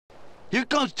Here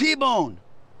comes T-Bone.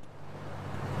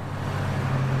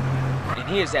 And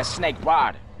here's that snake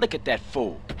Ryder. Look at that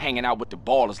fool, hanging out with the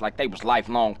ballers like they was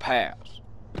lifelong pals.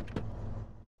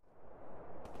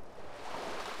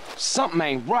 Something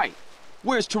ain't right.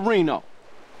 Where's Torino?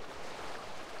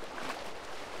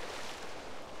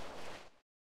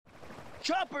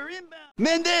 Chopper inbound.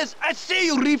 Mendez, I see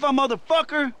you, Rifa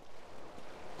motherfucker.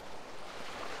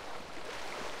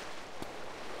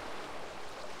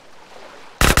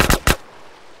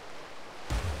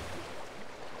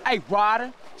 Hey,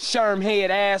 Ryder,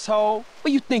 sherm-head asshole,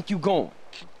 where you think you going?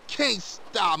 Can't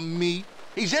stop me.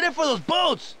 He's headed for those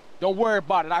boats. Don't worry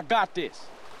about it, I got this.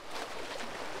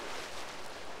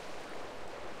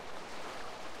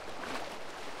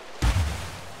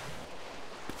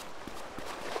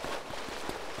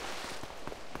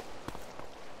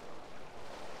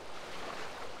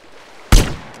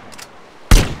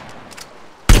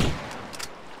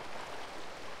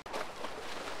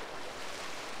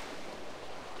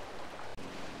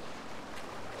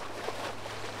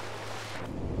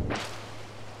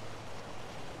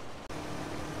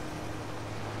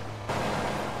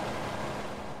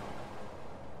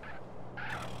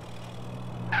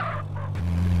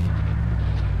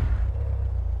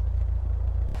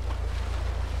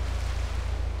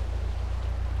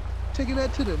 Taking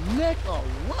that to the neck or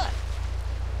what?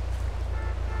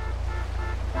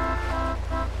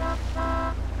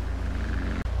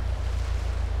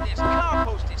 This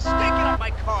compost is stinking up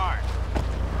my car.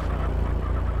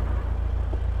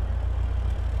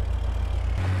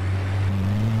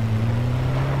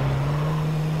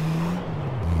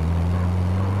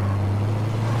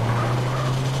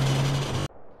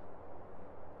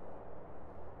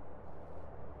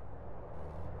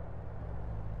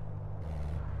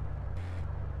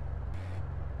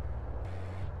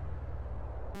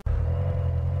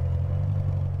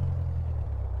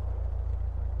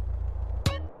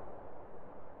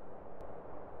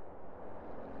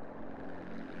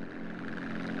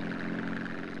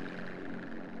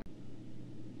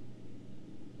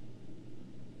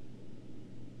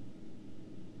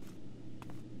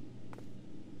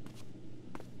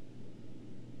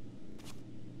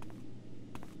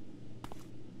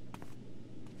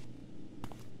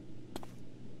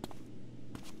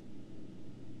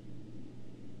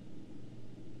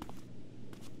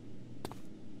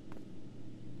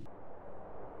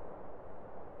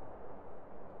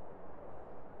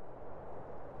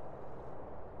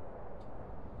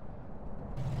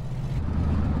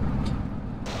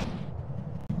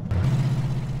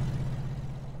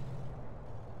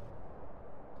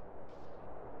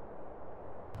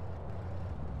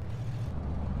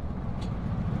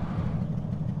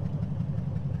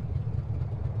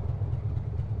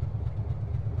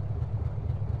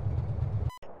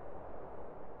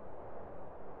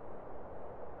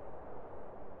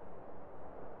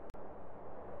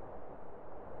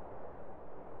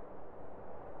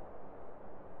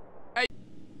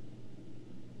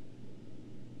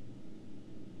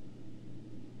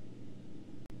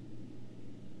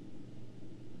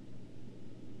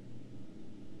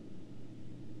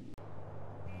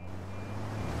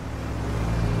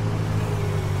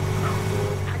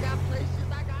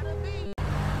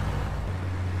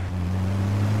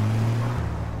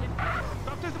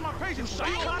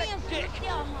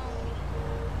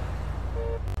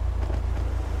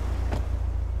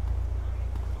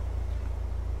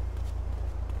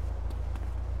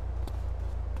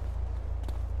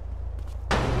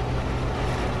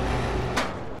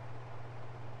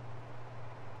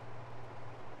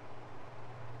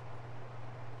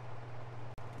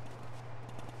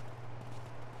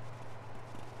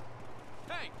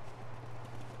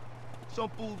 Some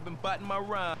fool's been biting my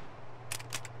rhyme.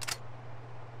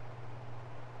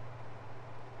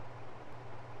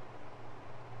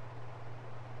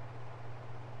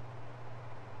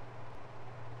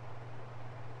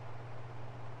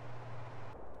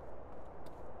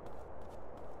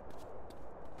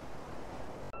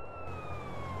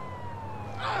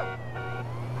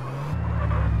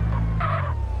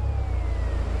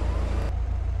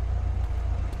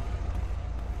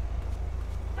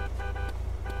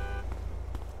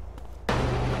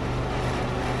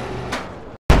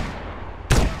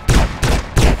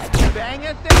 Bang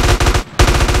it there.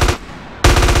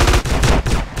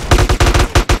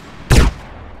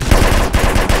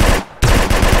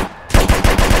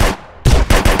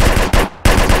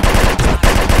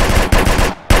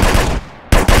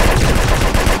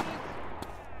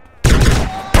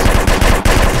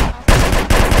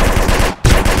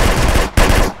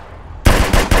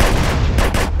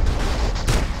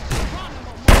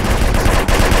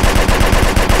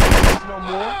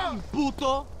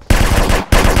 puto!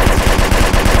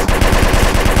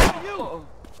 You!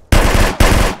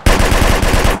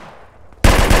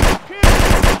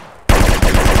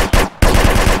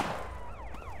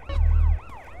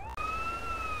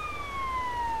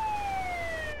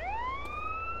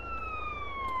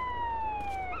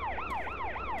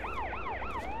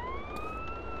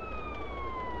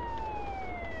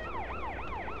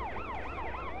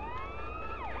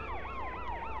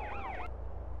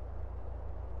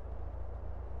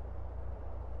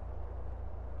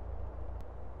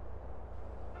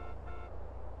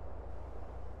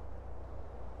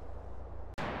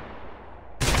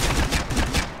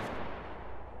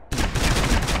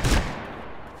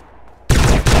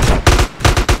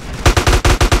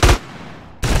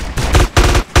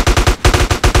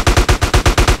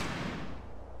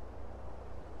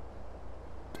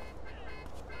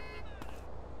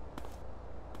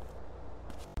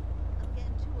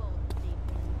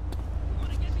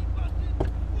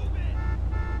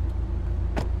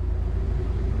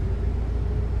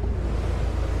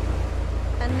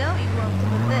 I know you want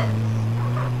some of this.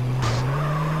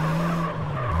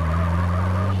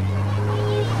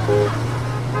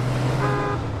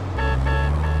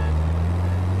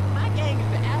 My gang is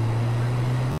the African.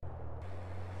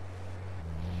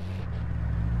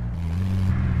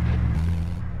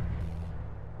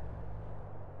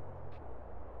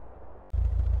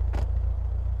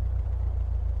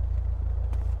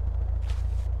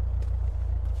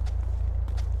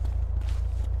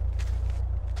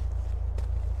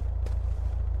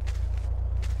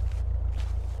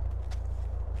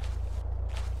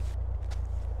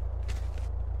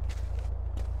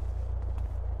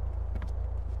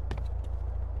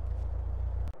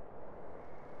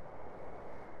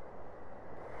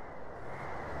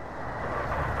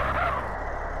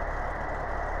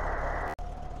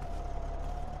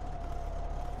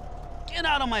 Get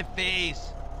out of my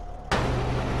face!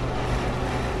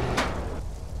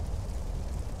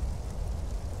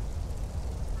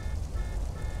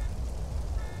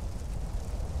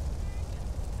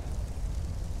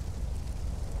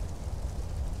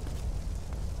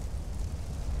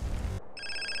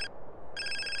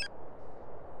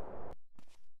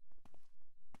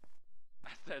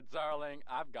 I said, darling,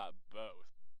 I've got both.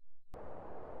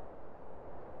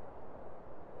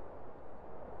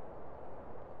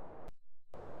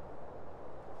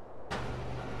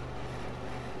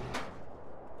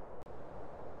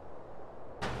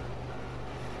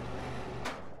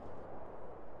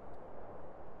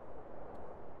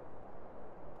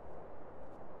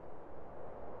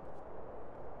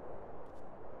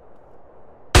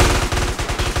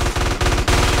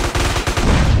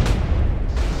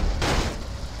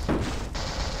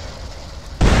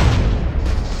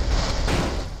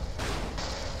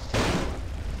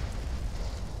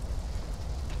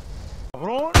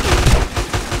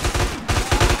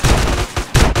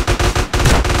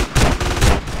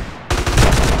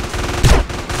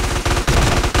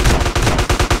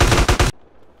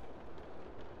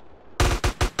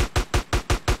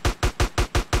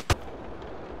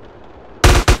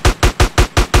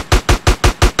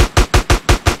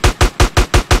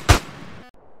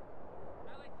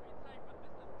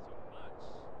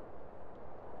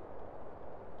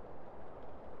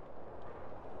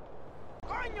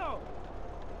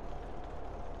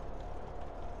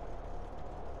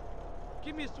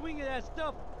 Give me a swing of that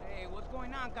stuff. Hey, what's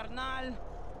going on, carnal?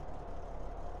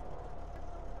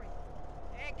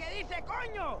 ¿Qué dice,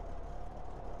 coño?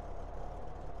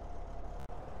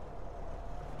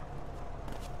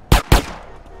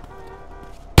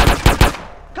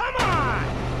 Come on!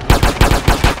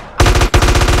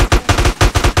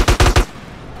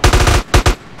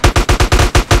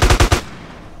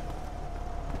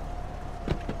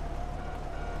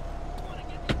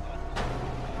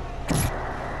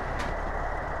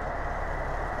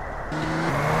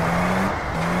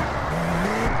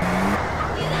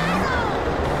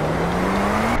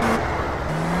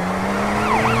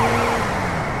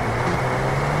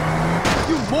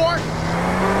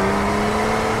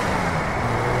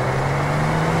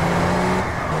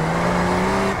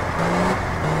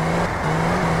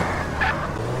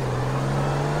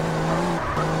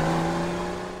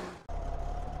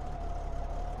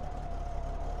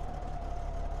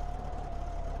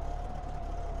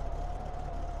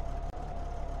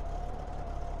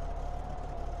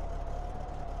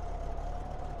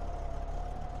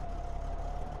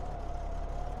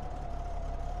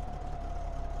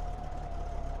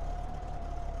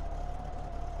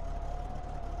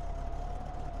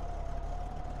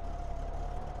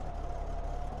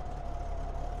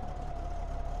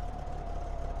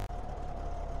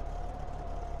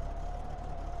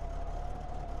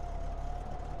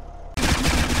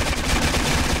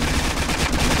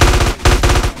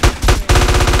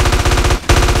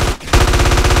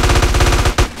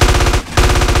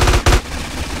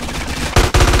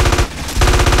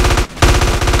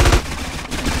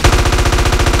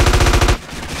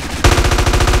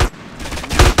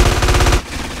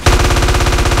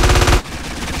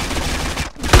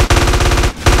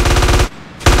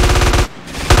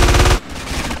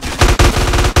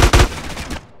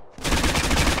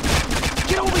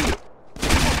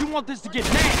 don't want this to get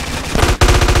nasty.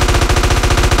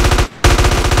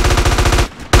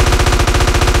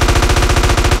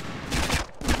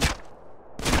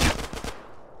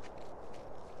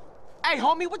 Hey,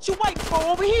 homie, what you waiting for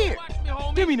over here? Watch me,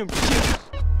 homie. Give me them chips.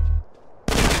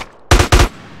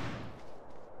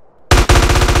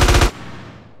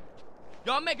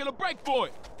 Y'all making a break for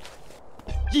it.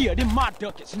 Yeah, them my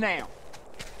ducats now.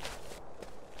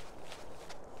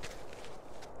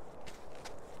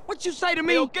 What you say to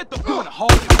me? Yo, get the You in a hole,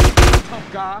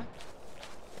 tough guy.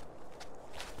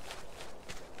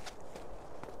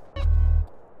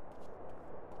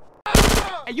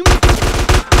 Hey, you.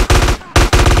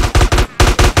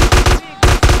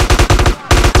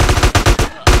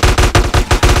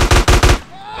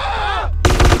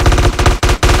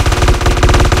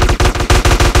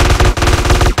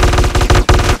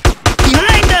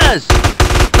 Behind us!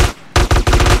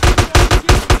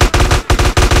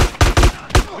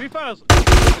 Reefers!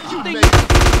 You think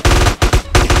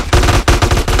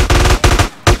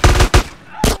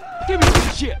Give me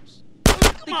some chips.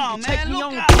 Come on, Take man, me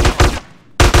look on. out!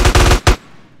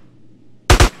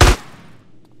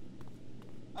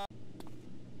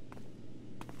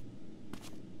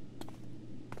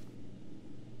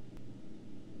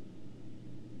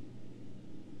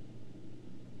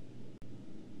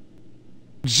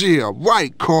 Yeah,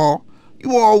 right, Carl.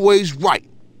 You always right.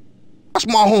 That's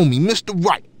my homie, Mr.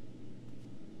 Right.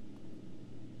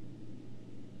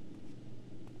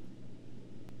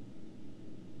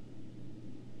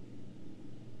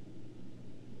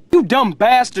 You dumb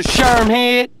bastard,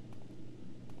 shermhead.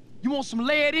 You want some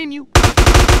lead in you?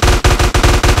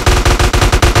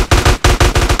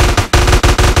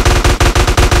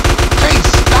 Hey,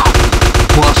 stop,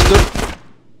 Buster.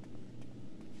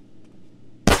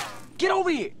 Get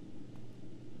over here.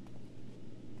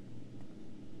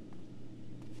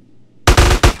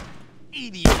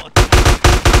 Idiot!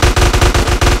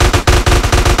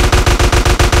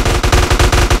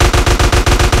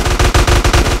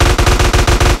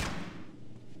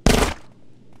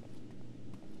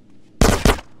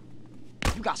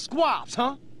 You got squabs,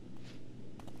 huh?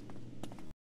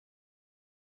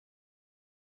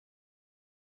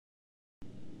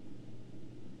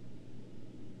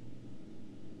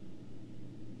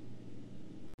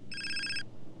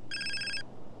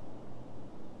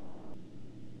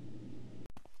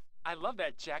 I love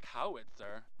that Jack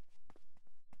howitzer.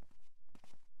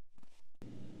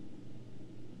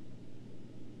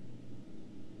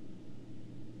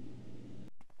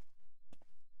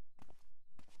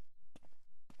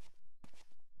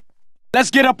 Let's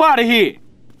get up out of here.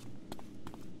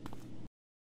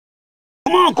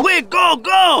 Come on, quick, go,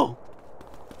 go!